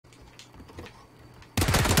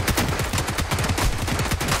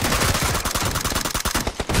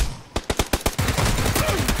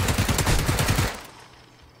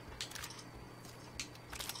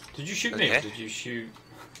shoot me or did you shoot...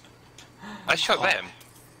 I shot them.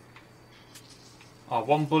 Oh,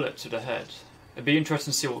 one bullet to the head. It'd be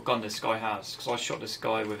interesting to see what gun this guy has, because I shot this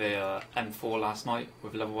guy with a M4 last night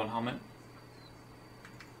with a level 1 helmet.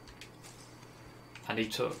 And he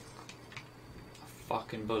took a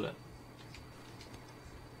fucking bullet.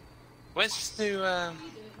 Where's this new,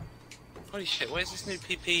 holy shit, where's this new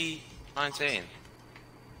PP-19?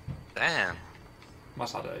 Damn.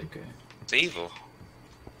 Must have that AK. It's evil.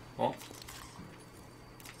 What?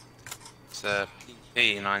 It's a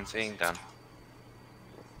PP-19 gun.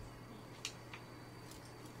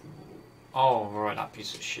 Oh, right, that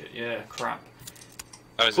piece of shit. Yeah, crap.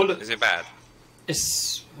 Oh, is it bad?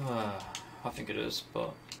 It's... I think it is,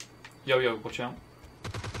 but... Yo, watch out.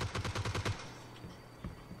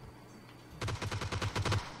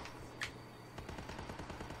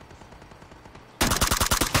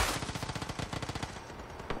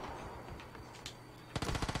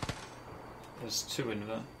 There's two in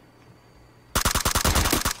there.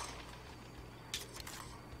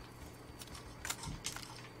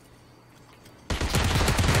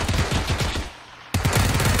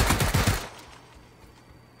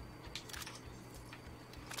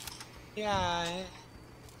 Yeah.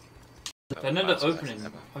 They're near the opening.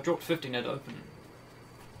 I dropped 50 near the opening.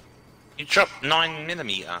 You dropped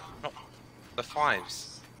 9mm, not the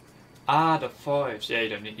 5s. Ah, the 5s. Yeah,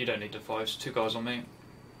 you don't need the 5s. Two guys on me.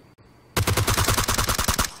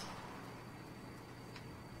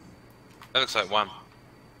 That looks like one.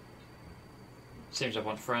 Seems I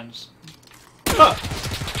want friends. Ah!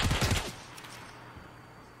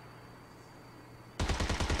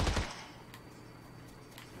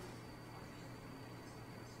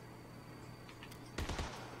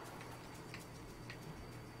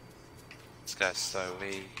 This guy's so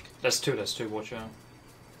weak. There's two, watch out.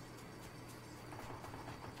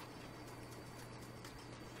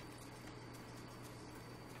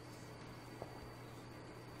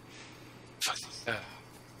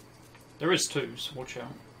 There is two, so watch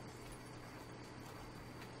out.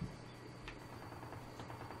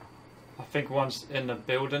 I think one's in the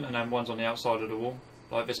building and then one's on the outside of the wall.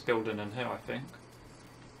 Like this building in here, I think.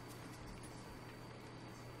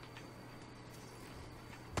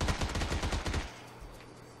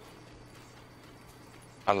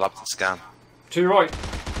 I love this gun. To your right.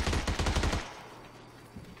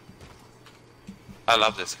 I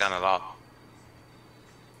love this gun a lot.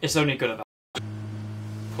 It's only good about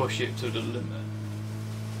push it to the limit.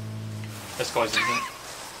 This guy's in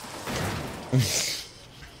here.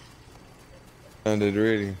 Sounded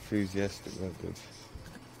really enthusiastic, that did.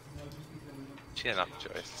 Chin up,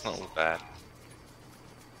 Joist. It's not all bad.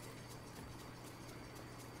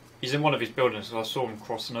 He's in one of his buildings, so I saw him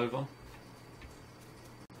crossing over.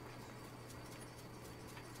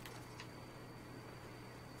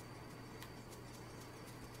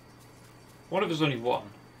 What if there's only one?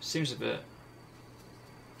 Seems a bit...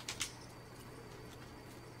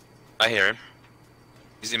 I hear him.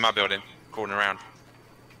 He's in my building, crawling around.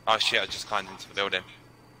 Oh shit, I just climbed into the building.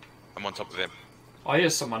 I'm on top of him. I hear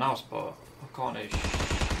someone else, but I can't hear shit.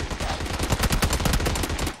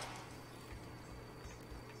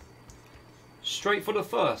 Straight for the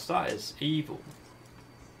first, that is evil.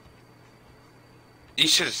 You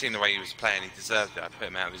should have seen the way he was playing, he deserved it. I put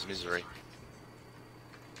him out of his misery.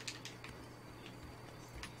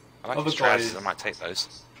 I like his trousers, I might take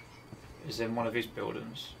those. Is in one of his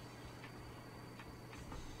buildings.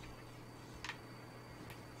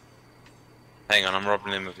 Hang on, I'm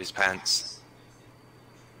robbing him of his pants.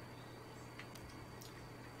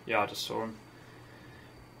 Yeah, I just saw him.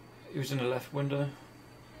 He was in the left window.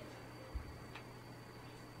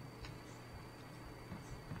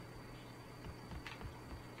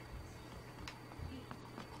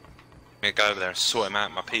 I'm gonna go over there and sort him out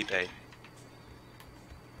in my PP.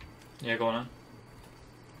 Yeah, go on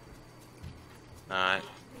then. Alright.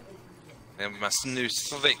 Then with my new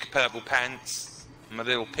slick purple pants, and my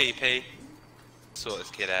little PP, sort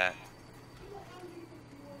this kid out.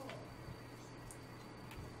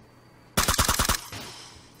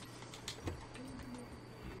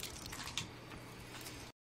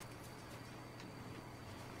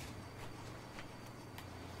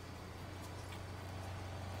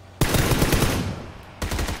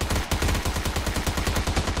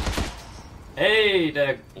 Hey,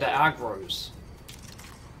 they're aggros.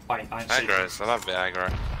 I ain't seen them. Aggros, I love the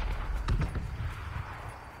aggro.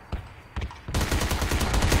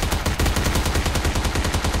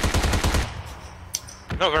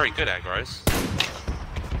 Not very good aggros.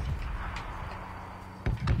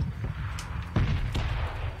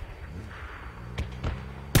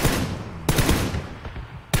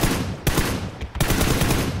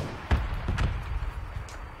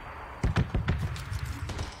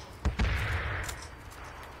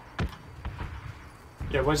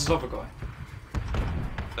 Yeah, where's this other guy?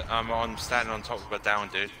 I'm standing on top of a down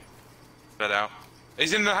dude. Spread out.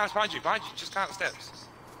 He's in the house behind you, just count the steps.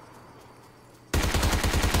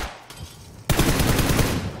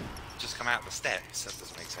 Just come out the steps, that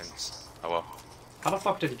doesn't make sense. Oh well. How the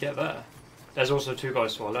fuck did he get there? There's also two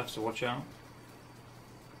guys to our left, so watch out.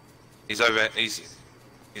 He's over, he's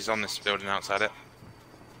on this building outside it.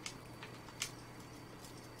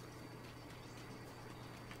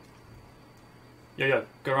 Yo,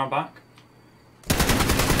 go around back.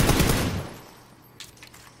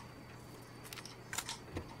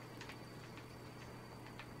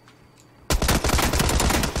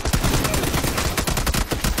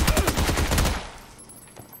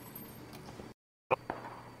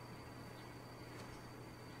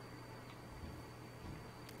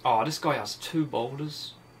 Oh, this guy has 2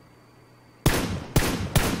 boulders.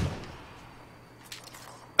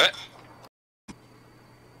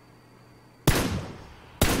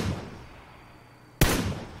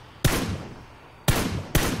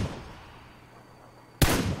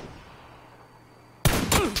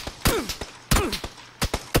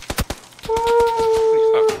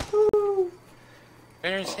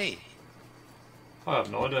 Where is he? I have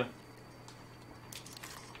no idea.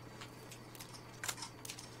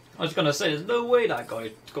 I was gonna say, there's no way that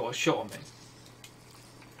guy got a shot on me.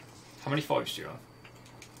 How many 5s do you have?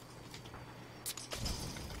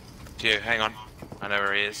 Gio, hang on. I know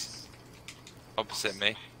where he is. Opposite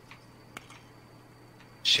me.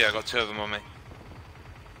 Shit, I got 2 of them on me.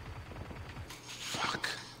 Fuck.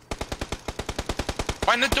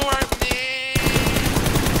 Find the door opening!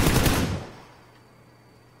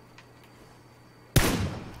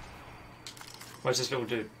 Where's this little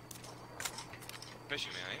dude?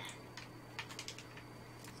 Pushing me, eh?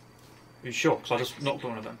 Are you sure? Because I just knocked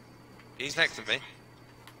one of them. He's next to me.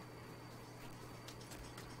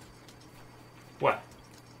 Where?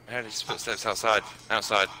 I heard his footsteps outside.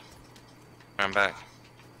 Outside. Ran back.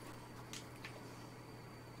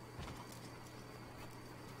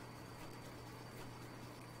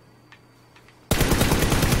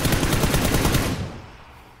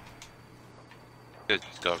 Good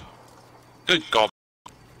God. Good God.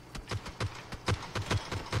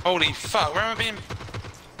 Holy fuck, where am I being?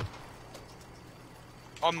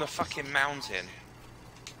 On the fucking mountain.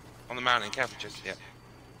 On the mountain, careful, just yeah.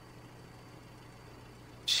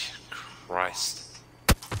 Christ.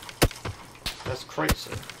 There's crates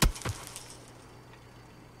here.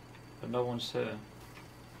 But no one's here.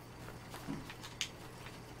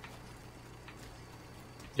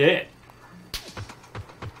 Yeah.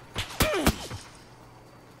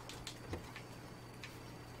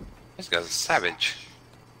 This guy's a savage.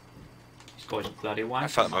 This guy's a bloody wanker. I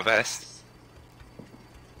felt my vest.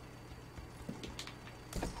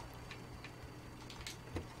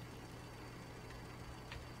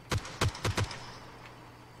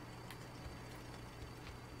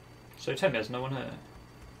 So tell me, there's no one here.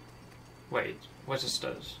 Wait, where's the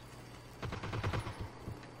stairs?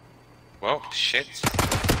 Well, shit.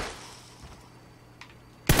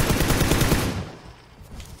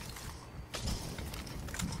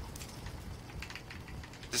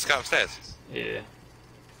 This guy upstairs? Yeah.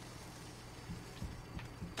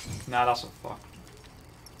 Nah, that's a fuck.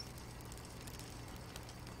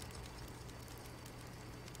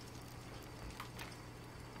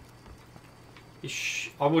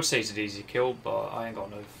 I would say it's an easy kill, but I ain't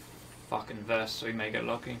got no fucking vest, so we may get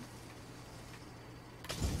lucky.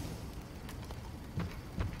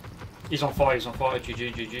 He's on fire,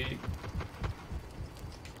 GG, GG.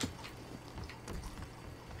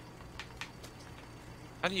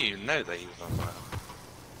 How do you know that he was on fire?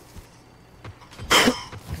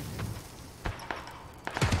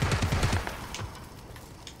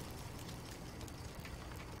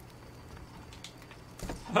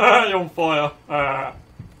 You're on fire.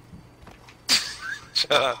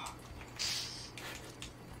 Shut up.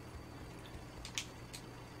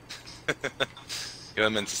 You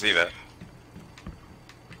weren't meant to see that.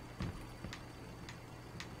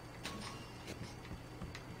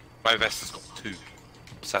 My vest has got 2.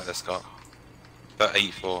 What's that this got?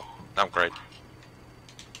 84. Upgrade.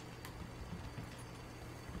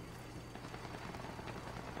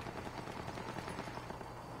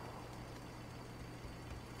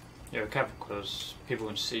 Yeah, careful, because people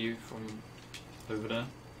can see you from over there.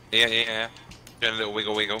 Yeah. Doing a little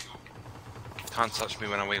wiggle wiggle. Can't touch me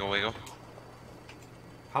when I wiggle wiggle.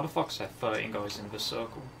 How the fuck's there 13 guys in this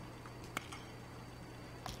circle?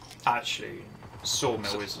 Actually,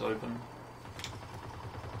 sawmill is open.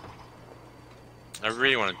 I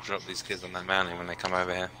really want to drop these kids on that mountain when they come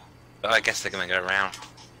over here. But I guess they're going to go around.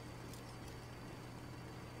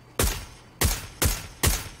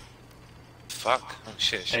 fuck? Oh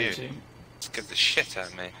shit, it's you. 18. Scared the shit out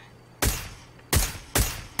of me.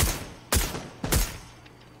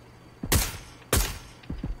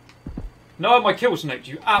 No, my kills, Nick,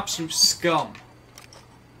 you absolute scum.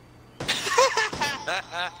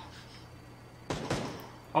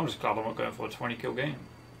 I'm just glad I'm not going for a 20 kill game.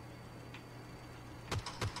 I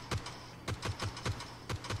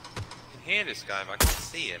can hear this guy, but I can't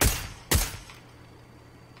see him.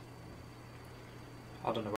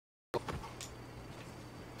 I don't know.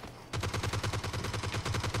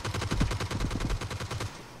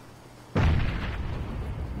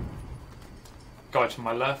 Guy to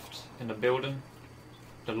my left in the building,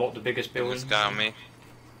 the biggest building. This guy on me.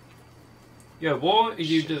 Yo, what are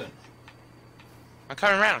you doing? I'm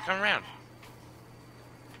coming around, I'm coming around.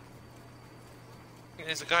 I think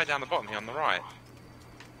there's a guy down the bottom here on the right.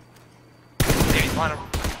 Yeah, he's behind a...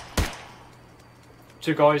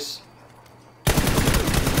 2 guys.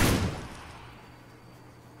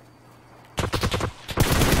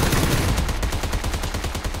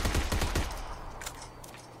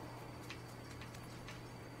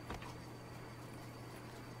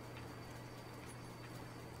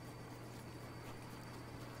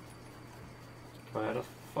 Where the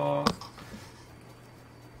fuck?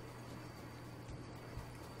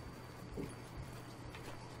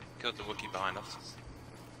 Killed the Wookiee behind us.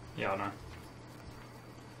 Yeah, I know.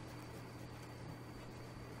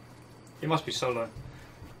 He must be solo.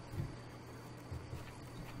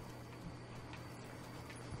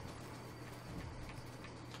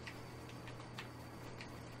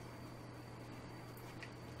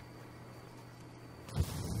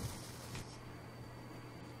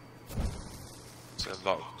 There's a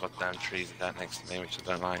lot of goddamn trees down next to me, which I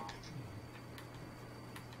don't like.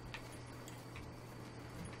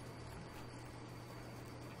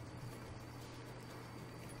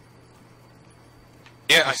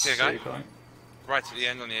 Yeah, I see a guy. Right at the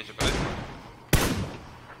end on the edge of boat.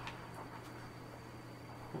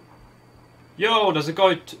 Yo, there's a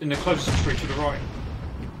guy in the closest tree to the right.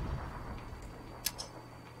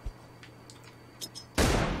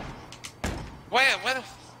 Where the...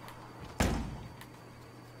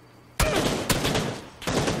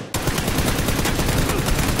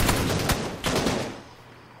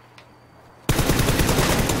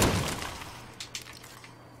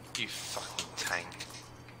 You fucking tank.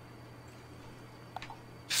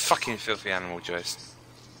 Fucking filthy animal, Joist.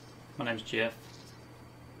 My name's Jeff.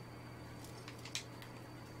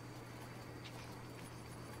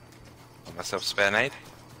 Got myself a spare nade.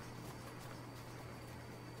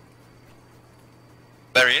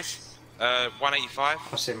 There he is. 185.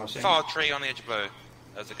 I see him, I see him. Far tree on the edge of blue.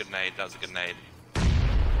 That was a good nade, that was a good nade.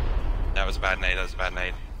 That was a bad nade, that was a bad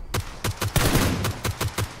nade.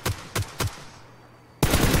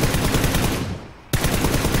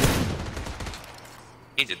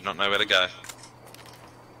 He did not know where to go.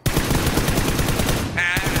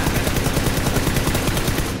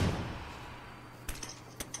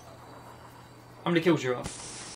 How many kills you have?